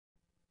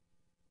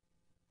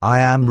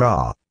I am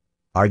Ra.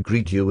 I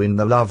greet you in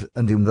the love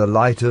and in the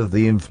light of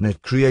the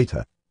infinite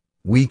Creator.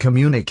 We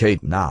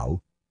communicate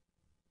now.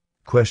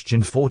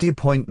 Question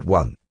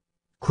 40.1.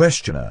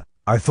 Questioner,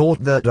 I thought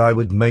that I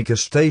would make a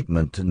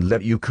statement and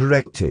let you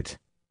correct it.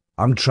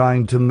 I'm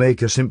trying to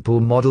make a simple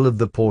model of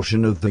the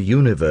portion of the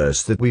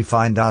universe that we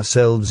find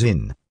ourselves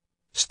in.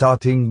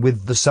 Starting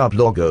with the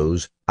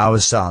sublogos, our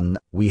sun,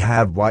 we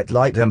have white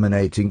light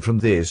emanating from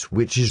this,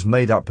 which is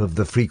made up of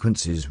the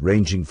frequencies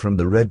ranging from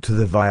the red to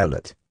the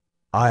violet.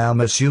 I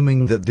am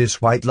assuming that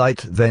this white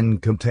light then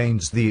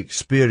contains the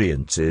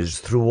experiences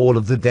through all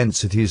of the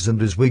densities,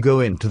 and as we go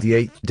into the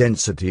 8th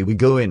density we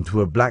go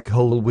into a black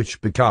hole which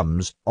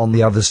becomes, on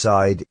the other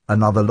side,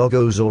 another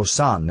logos or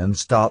sun and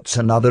starts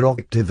another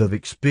octave of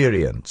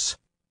experience.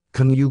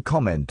 Can you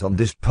comment on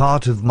this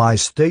part of my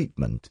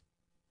statement?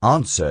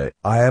 Answer,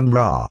 I am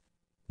Ra.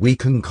 We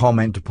can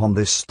comment upon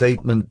this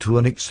statement to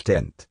an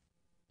extent.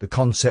 The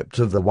concept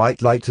of the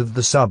white light of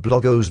the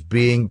sublogos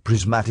being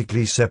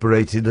prismatically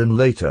separated and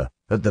later,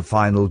 at the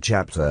final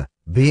chapter,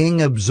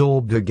 being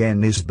absorbed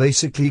again is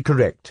basically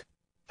correct.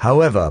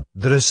 However,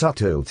 there are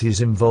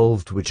subtleties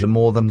involved which are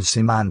more than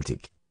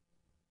semantic.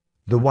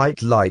 The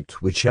white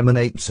light which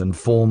emanates and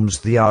forms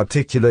the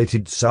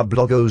articulated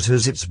sublogos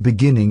has its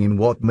beginning in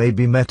what may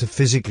be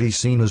metaphysically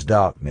seen as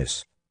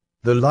darkness.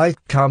 The light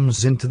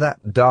comes into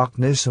that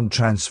darkness and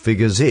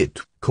transfigures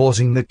it,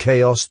 causing the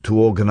chaos to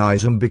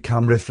organize and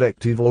become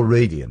reflective or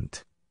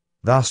radiant.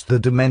 Thus the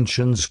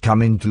dimensions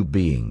come into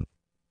being.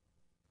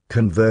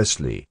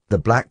 Conversely, the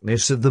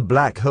blackness of the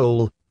black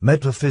hole,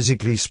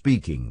 metaphysically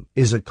speaking,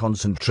 is a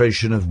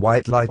concentration of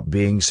white light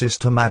being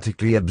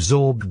systematically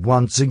absorbed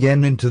once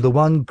again into the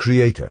one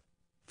Creator.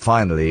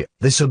 Finally,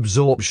 this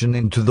absorption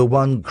into the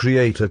one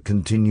Creator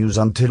continues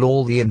until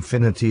all the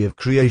infinity of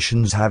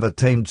creations have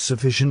attained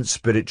sufficient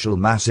spiritual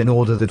mass in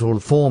order that all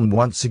form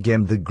once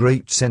again the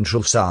great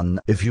central sun,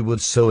 if you would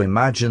so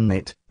imagine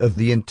it, of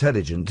the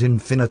intelligent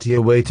infinity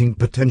awaiting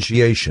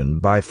potentiation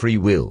by free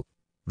will.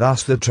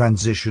 Thus the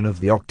transition of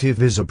the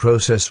octave is a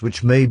process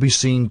which may be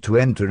seen to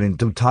enter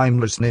into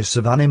timelessness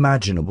of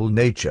unimaginable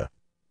nature.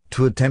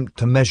 To attempt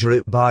to measure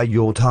it by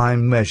your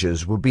time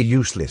measures would be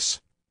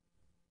useless.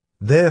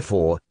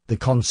 Therefore, the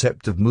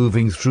concept of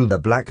moving through the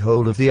black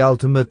hole of the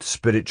ultimate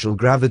spiritual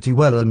gravity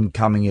well and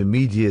coming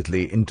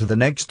immediately into the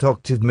next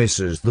octave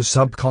misses the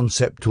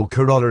sub-concept or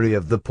corollary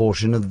of the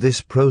portion of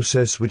this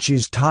process which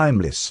is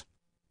timeless.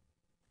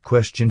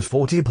 Question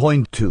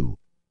 40.2.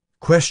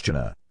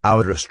 Questioner,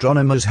 our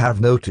astronomers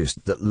have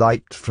noticed that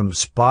light from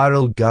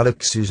spiral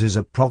galaxies is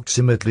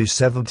approximately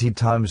 70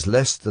 times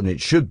less than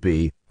it should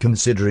be,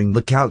 considering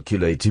the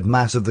calculated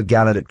mass of the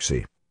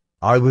galaxy.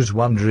 I was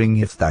wondering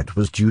if that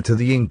was due to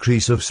the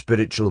increase of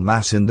spiritual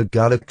mass in the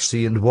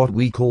galaxy and what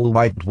we call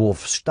white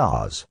dwarf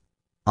stars.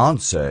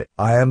 Answer,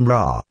 I am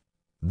Ra.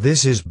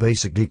 This is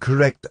basically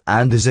correct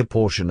and is a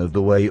portion of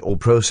the way or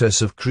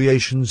process of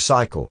creation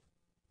cycle.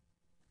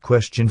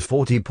 Question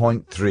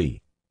 40.3.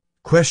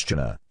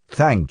 Questioner,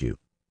 thank you.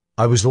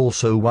 I was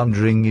also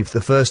wondering if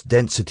the first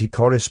density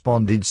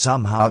corresponded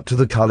somehow to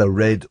the color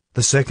red,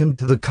 the second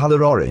to the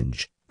color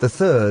orange, the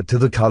third to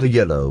the color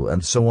yellow,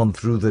 and so on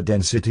through the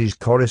densities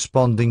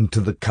corresponding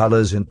to the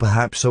colors in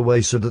perhaps a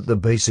way so that the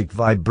basic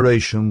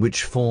vibration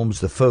which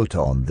forms the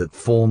photon that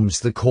forms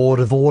the core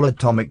of all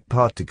atomic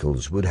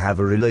particles would have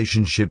a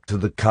relationship to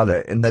the color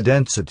in the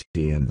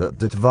density, and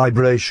that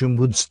vibration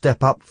would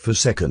step up for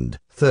second,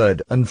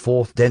 third and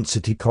fourth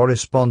density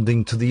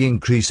corresponding to the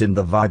increase in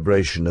the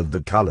vibration of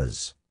the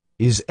colors.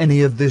 Is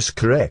any of this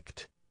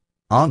correct?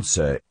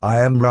 Answer,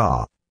 I am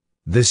Ra.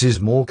 This is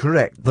more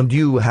correct than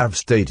you have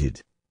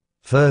stated.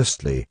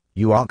 Firstly,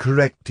 you are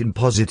correct in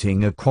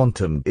positing a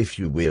quantum, if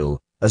you will,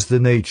 as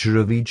the nature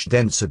of each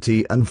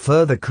density, and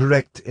further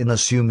correct in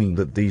assuming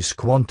that these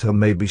quanta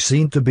may be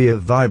seen to be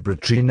of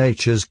vibratory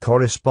natures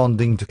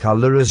corresponding to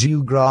color as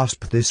you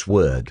grasp this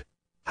word.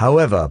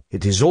 However,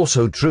 it is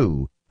also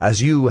true,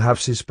 as you have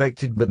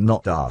suspected but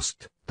not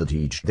asked, that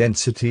each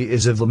density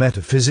is of the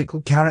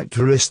metaphysical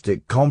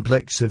characteristic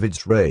complex of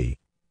its ray.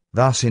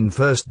 Thus in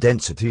first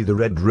density the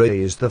red ray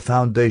is the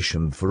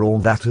foundation for all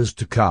that is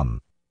to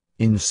come.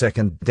 In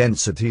second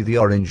density the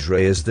orange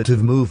ray is that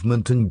of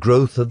movement and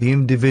growth of the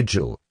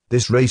individual,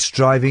 this ray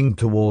striving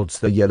towards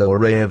the yellow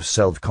ray of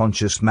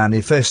self-conscious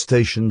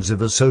manifestations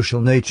of a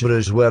social nature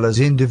as well as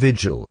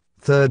individual,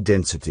 third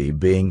density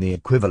being the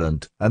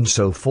equivalent, and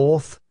so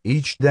forth,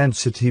 each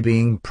density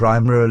being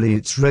primarily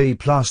its ray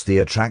plus the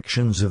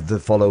attractions of the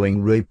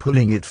following ray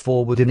pulling it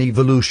forward in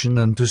evolution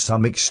and to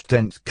some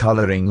extent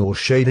coloring or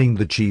shading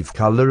the chief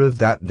color of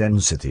that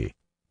density.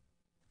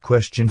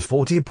 Question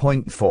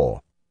 40.4.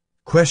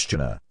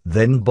 Questioner,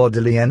 then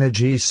bodily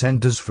energy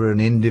centers for an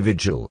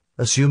individual,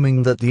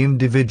 assuming that the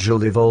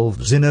individual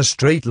evolves in a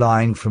straight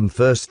line from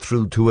first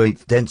through to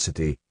 8th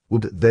density,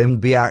 would then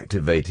be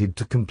activated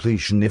to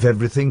completion if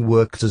everything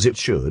worked as it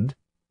should?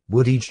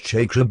 Would each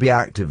chakra be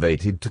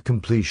activated to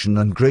completion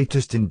and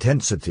greatest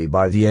intensity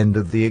by the end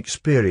of the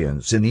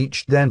experience in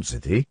each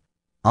density?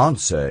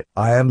 Answer,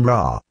 I am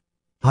Ra.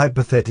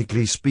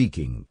 Hypothetically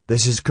speaking,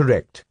 this is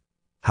correct.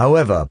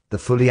 However, the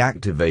fully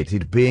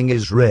activated being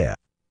is rare.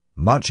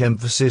 Much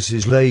emphasis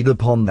is laid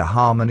upon the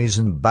harmonies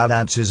and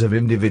balances of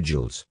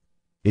individuals.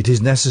 It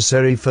is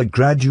necessary for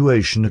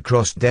graduation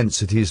across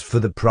densities for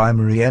the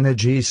primary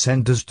energy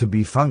centers to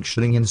be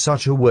functioning in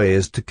such a way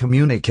as to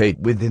communicate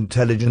with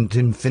intelligent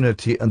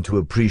infinity and to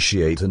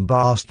appreciate and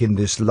bask in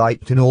this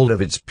light in all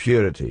of its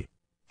purity.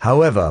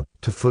 However,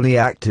 to fully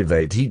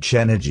activate each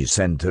energy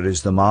center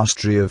is the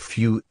mastery of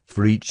few,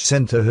 for each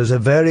center has a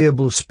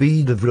variable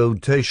speed of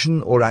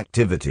rotation or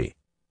activity.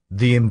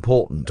 The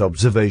important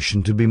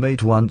observation to be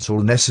made once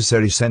all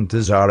necessary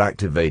centers are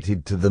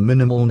activated to the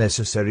minimal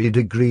necessary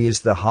degree is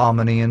the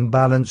harmony and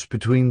balance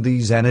between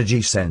these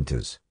energy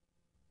centers.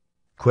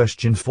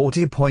 Question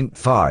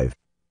 40.5.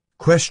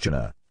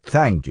 Questioner: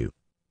 thank you.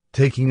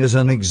 Taking as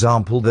an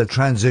example the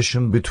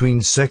transition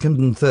between second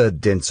and third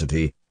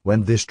density,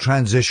 when this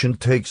transition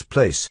takes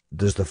place,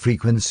 does the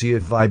frequency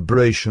of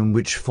vibration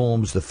which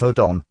forms the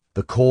photon,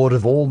 the core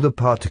of all the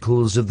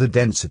particles of the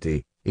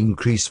density,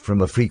 increase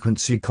from a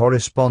frequency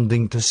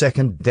corresponding to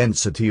second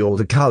density or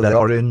the color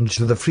orange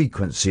to the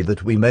frequency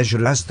that we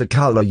measure as the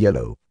color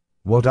yellow?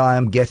 What I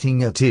am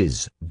getting at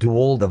is, do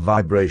all the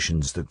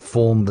vibrations that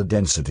form the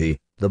density,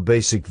 the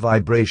basic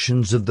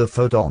vibrations of the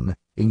photon,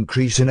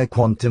 increase in a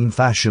quantum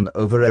fashion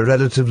over a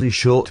relatively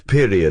short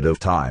period of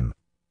time?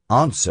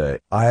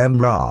 Answer: I am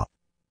Ra.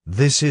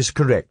 This is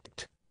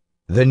correct.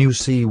 Then you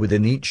see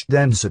within each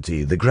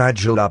density the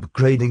gradual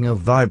upgrading of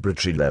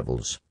vibratory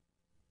levels.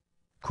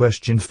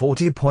 Question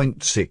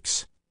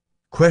 40.6.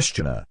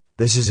 Questioner: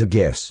 this is a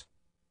guess.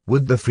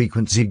 Would the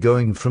frequency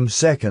going from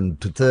second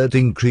to third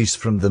increase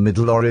from the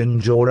middle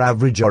orange or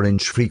average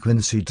orange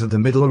frequency to the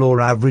middle or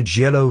average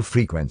yellow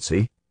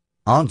frequency?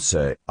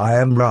 Answer: I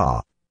am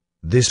Ra.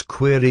 This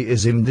query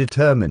is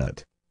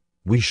indeterminate.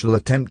 We shall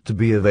attempt to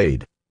be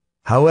evade.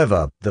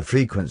 However, the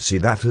frequency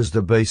that is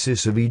the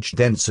basis of each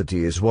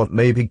density is what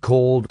may be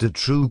called the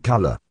true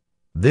color.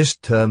 This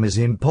term is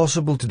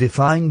impossible to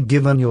define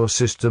given your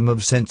system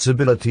of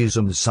sensibilities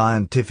and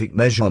scientific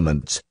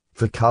measurements,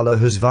 for color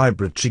has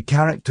vibratory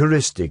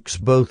characteristics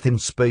both in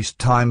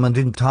space-time and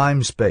in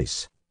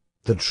time-space.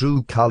 The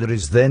true color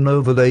is then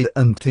overlaid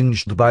and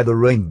tinged by the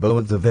rainbow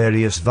of the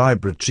various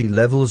vibratory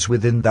levels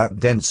within that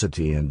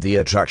density and the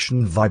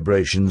attraction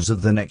vibrations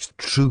of the next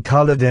true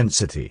color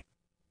density.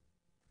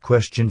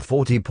 Question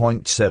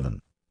 40.7.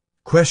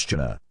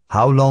 Questioner: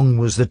 how long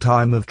was the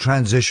time of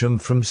transition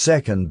from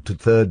second to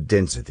third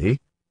density?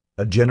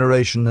 A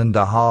generation and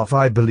a half,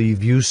 I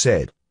believe you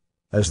said.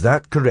 Is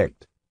that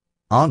correct?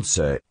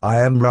 Answer: I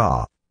am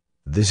Ra.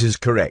 This is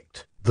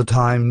correct, the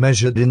time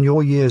measured in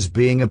your years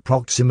being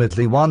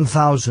approximately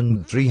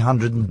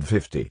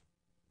 1,350.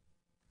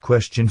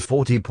 Question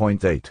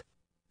 40.8.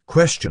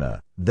 Questioner: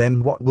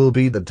 then what will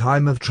be the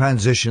time of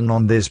transition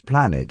on this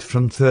planet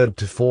from third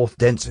to fourth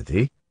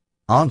density?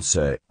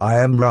 Answer: I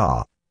am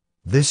Ra.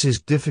 This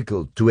is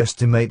difficult to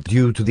estimate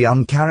due to the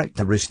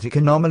uncharacteristic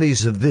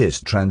anomalies of this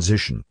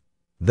transition.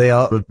 They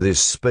are at this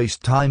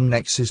space-time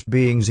nexus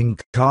beings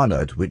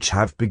incarnate which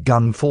have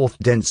begun fourth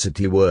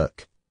density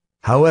work.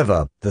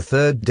 However, the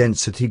third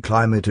density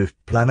climate of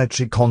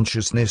planetary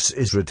consciousness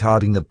is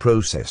retarding the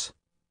process.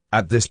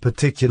 At this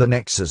particular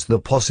nexus the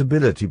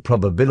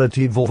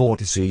probability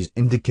vortices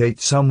indicate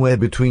somewhere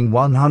between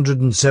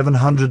 100 and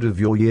 700 of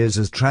your years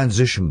as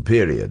transition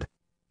period.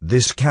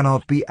 This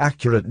cannot be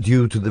accurate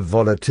due to the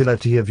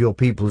volatility of your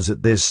peoples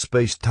at this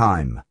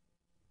space-time.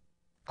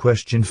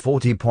 Question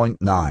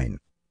 40.9.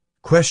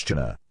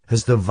 Questioner: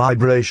 has the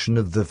vibration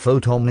of the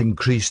photon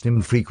increased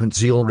in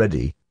frequency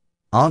already?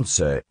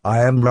 Answer: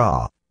 I am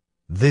Ra.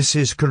 This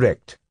is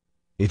correct.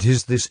 It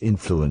is this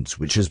influence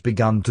which has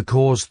begun to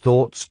cause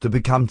thoughts to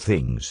become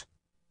things.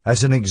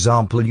 As an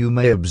example, you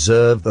may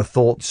observe the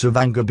thoughts of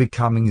anger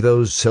becoming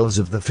those cells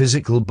of the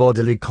physical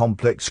bodily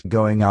complex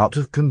going out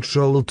of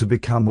control to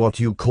become what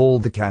you call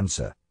the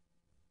cancer.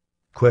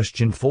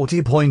 Question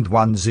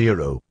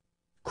 40.10.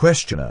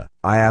 Questioner: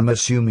 I am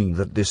assuming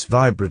that this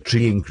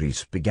vibratory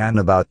increase began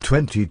about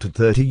 20 to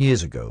 30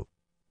 years ago.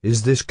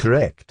 Is this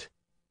correct?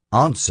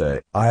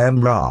 Answer: I am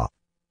Ra.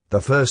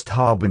 The first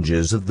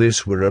harbingers of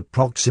this were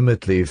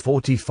approximately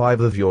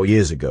 45 of your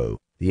years ago.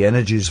 The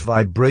energies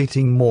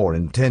vibrating more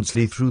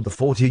intensely through the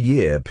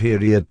 40-year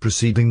period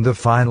preceding the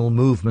final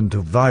movement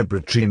of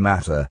vibratory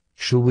matter,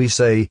 shall we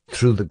say,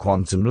 through the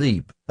quantum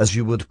leap, as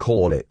you would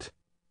call it.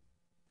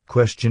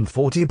 Question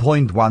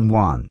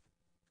 40.11.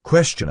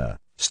 Questioner: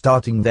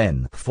 starting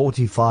then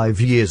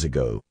 45 years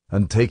ago,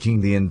 and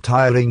taking the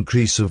entire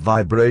increase of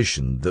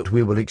vibration that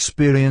we will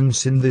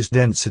experience in this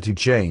density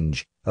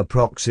change,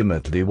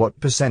 approximately what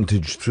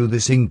percentage through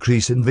this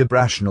increase in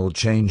vibrational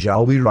change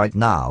are we right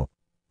now?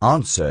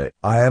 Answer: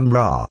 I am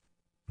Ra.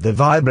 The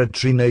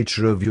vibratory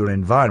nature of your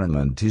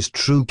environment is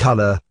true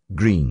color,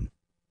 green.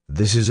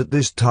 This is at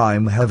this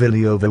time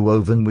heavily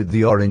overwoven with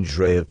the orange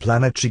ray of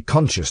planetary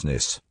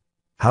consciousness.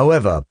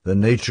 However, the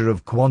nature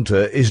of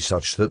quanta is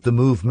such that the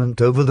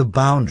movement over the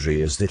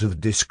boundary is that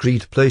of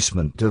discrete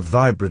placement of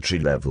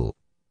vibratory level.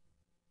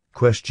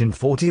 Question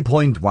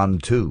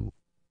 40.12.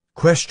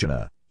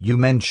 Questioner: You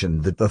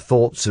mentioned that the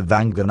thoughts of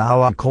anger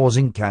now are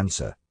causing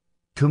cancer.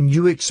 Can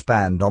you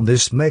expand on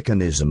this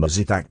mechanism as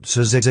it acts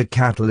as a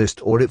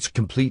catalyst or its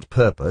complete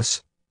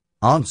purpose?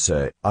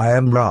 Answer: I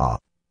am Ra.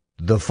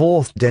 The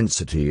fourth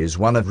density is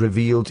one of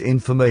revealed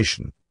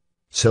information.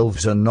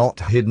 Selves are not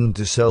hidden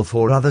to self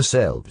or other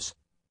selves.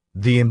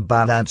 The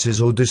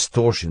imbalances or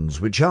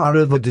distortions which are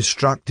of a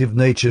destructive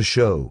nature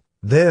show,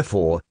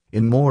 therefore,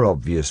 in more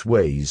obvious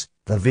ways,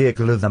 the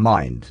vehicle of the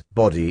mind,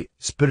 body,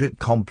 spirit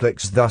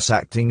complex, thus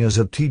acting as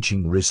a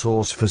teaching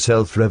resource for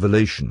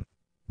self-revelation.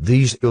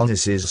 These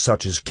illnesses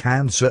such as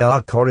cancer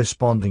are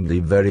correspondingly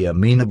very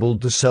amenable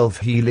to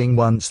self-healing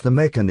once the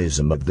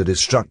mechanism of the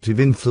destructive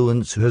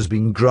influence has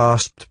been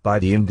grasped by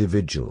the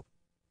individual.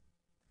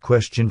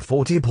 Question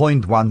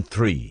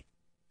 40.13.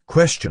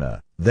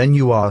 Questioner: then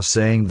you are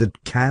saying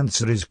that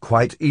cancer is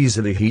quite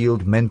easily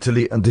healed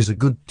mentally and is a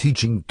good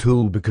teaching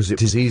tool because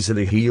it is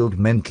easily healed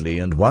mentally,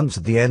 and once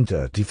the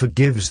entity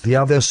forgives the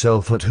other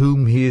self at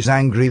whom he is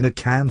angry, the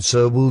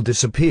cancer will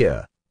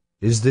disappear.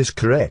 Is this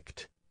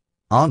correct?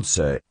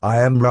 Answer: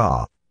 I am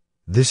Ra.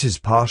 This is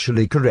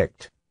partially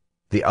correct.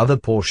 The other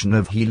portion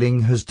of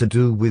healing has to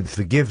do with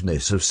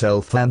forgiveness of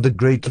self and a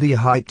greatly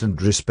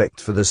heightened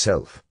respect for the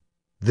self.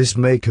 This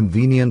may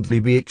conveniently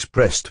be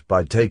expressed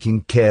by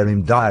taking care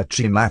in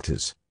dietary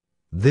matters.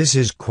 This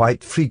is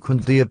quite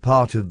frequently a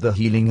part of the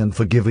healing and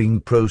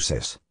forgiving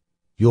process.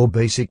 Your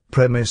basic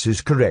premise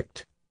is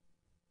correct.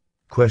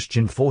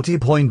 Question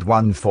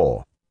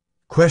 40.14.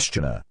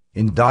 Questioner: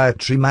 in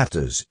dietary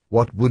matters,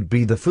 what would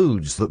be the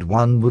foods that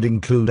one would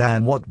include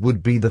and what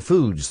would be the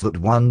foods that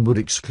one would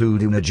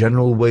exclude in a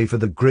general way for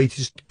the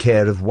greatest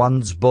care of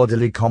one's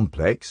bodily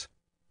complex?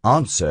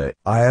 Answer: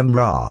 I am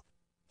Ra.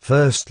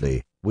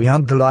 Firstly, we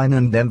underline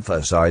and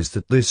emphasize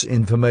that this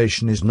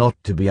information is not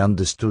to be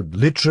understood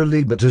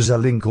literally but as a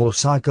link or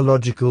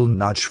psychological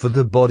nudge for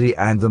the body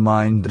and the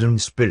mind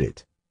and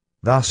spirit.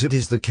 Thus it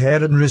is the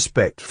care and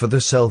respect for the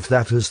self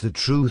that is the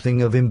true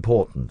thing of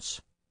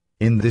importance.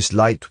 In this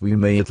light we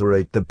may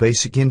iterate the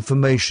basic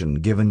information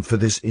given for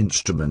this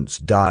instrument's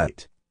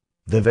diet.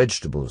 The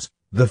vegetables,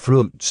 the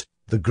fruits,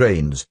 the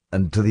grains,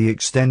 and to the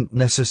extent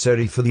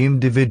necessary for the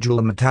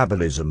individual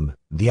metabolism,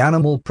 the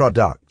animal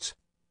products.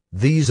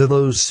 These are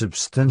those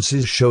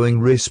substances showing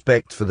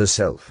respect for the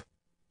self.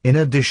 In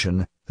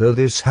addition, though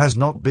this has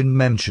not been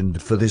mentioned,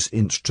 for this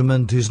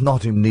instrument is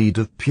not in need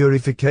of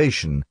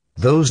purification,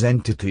 those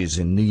entities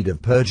in need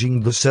of purging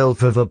the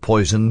self of a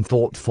poison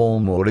thought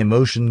form or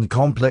emotion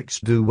complex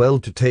do well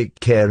to take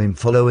care in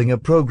following a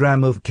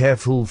program of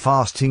careful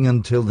fasting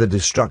until the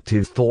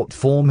destructive thought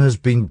form has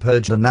been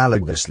purged,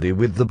 analogously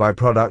with the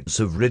byproducts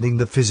of ridding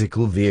the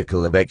physical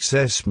vehicle of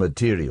excess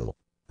material.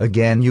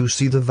 Again you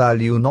see the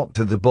value not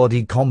to the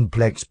body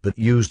complex but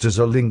used as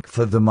a link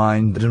for the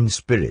mind and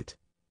spirit.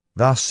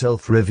 Thus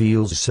self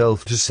reveals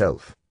self to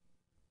self.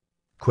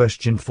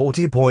 Question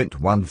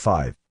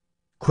 40.15.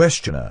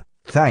 Questioner: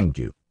 thank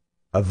you.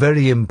 A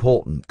very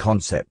important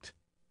concept.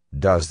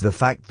 Does the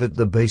fact that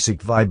the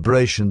basic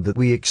vibration that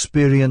we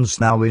experience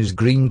now is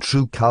green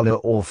true color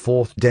or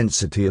fourth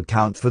density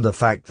account for the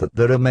fact that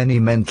there are many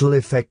mental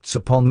effects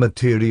upon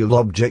material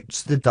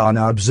objects that are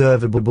now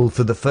observable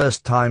for the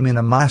first time in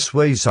a mass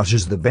way, such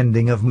as the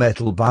bending of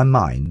metal by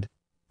mind?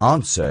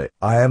 Answer: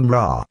 I am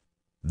Ra.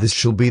 This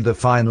shall be the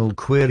final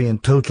query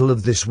and total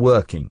of this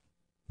working.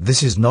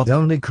 This is not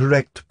only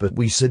correct, but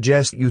we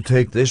suggest you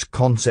take this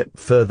concept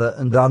further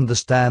and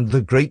understand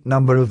the great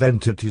number of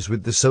entities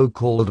with the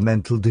so-called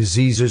mental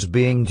diseases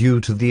being due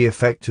to the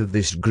effect of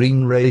this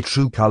green ray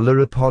true color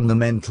upon the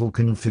mental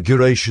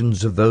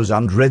configurations of those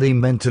unready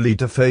mentally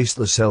to face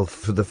the self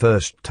for the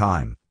first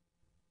time.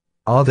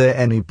 Are there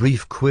any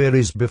brief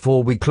queries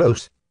before we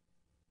close?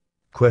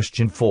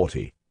 Question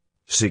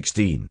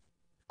 40.16.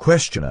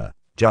 Questioner: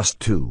 just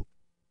two.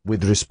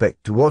 With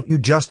respect to what you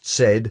just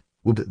said,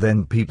 would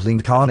then people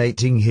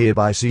incarnating here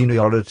by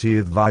seniority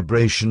of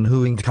vibration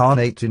who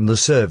incarnate in the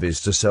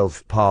service to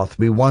self path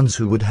be ones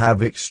who would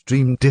have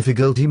extreme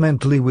difficulty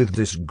mentally with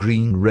this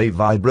green ray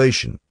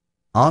vibration?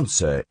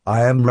 Answer: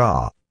 I am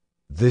Ra.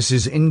 This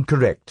is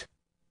incorrect.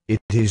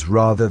 It is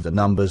rather the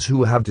numbers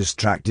who have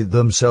distracted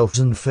themselves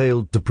and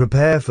failed to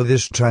prepare for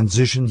this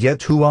transition,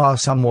 yet who are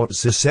somewhat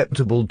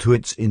susceptible to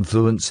its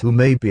influence, who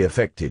may be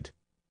affected.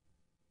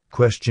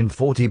 Question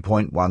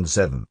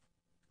 40.17.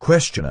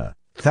 Questioner: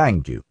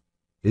 thank you.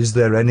 Is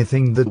there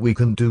anything that we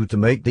can do to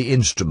make the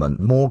instrument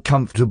more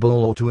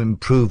comfortable or to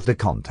improve the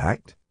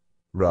contact?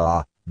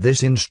 Ra: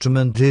 this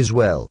instrument is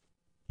well.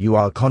 You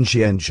are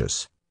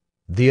conscientious.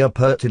 The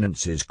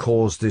appurtenances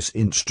cause this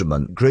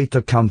instrument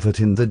greater comfort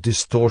in the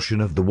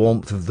distortion of the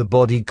warmth of the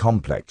body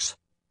complex.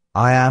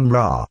 I am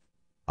Ra.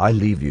 I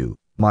leave you,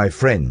 my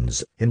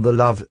friends, in the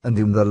love and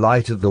in the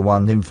light of the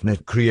one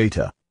infinite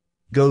Creator.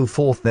 Go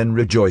forth then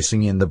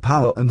rejoicing in the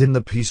power and in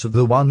the peace of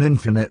the one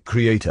infinite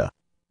Creator.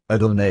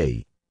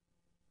 Adonai.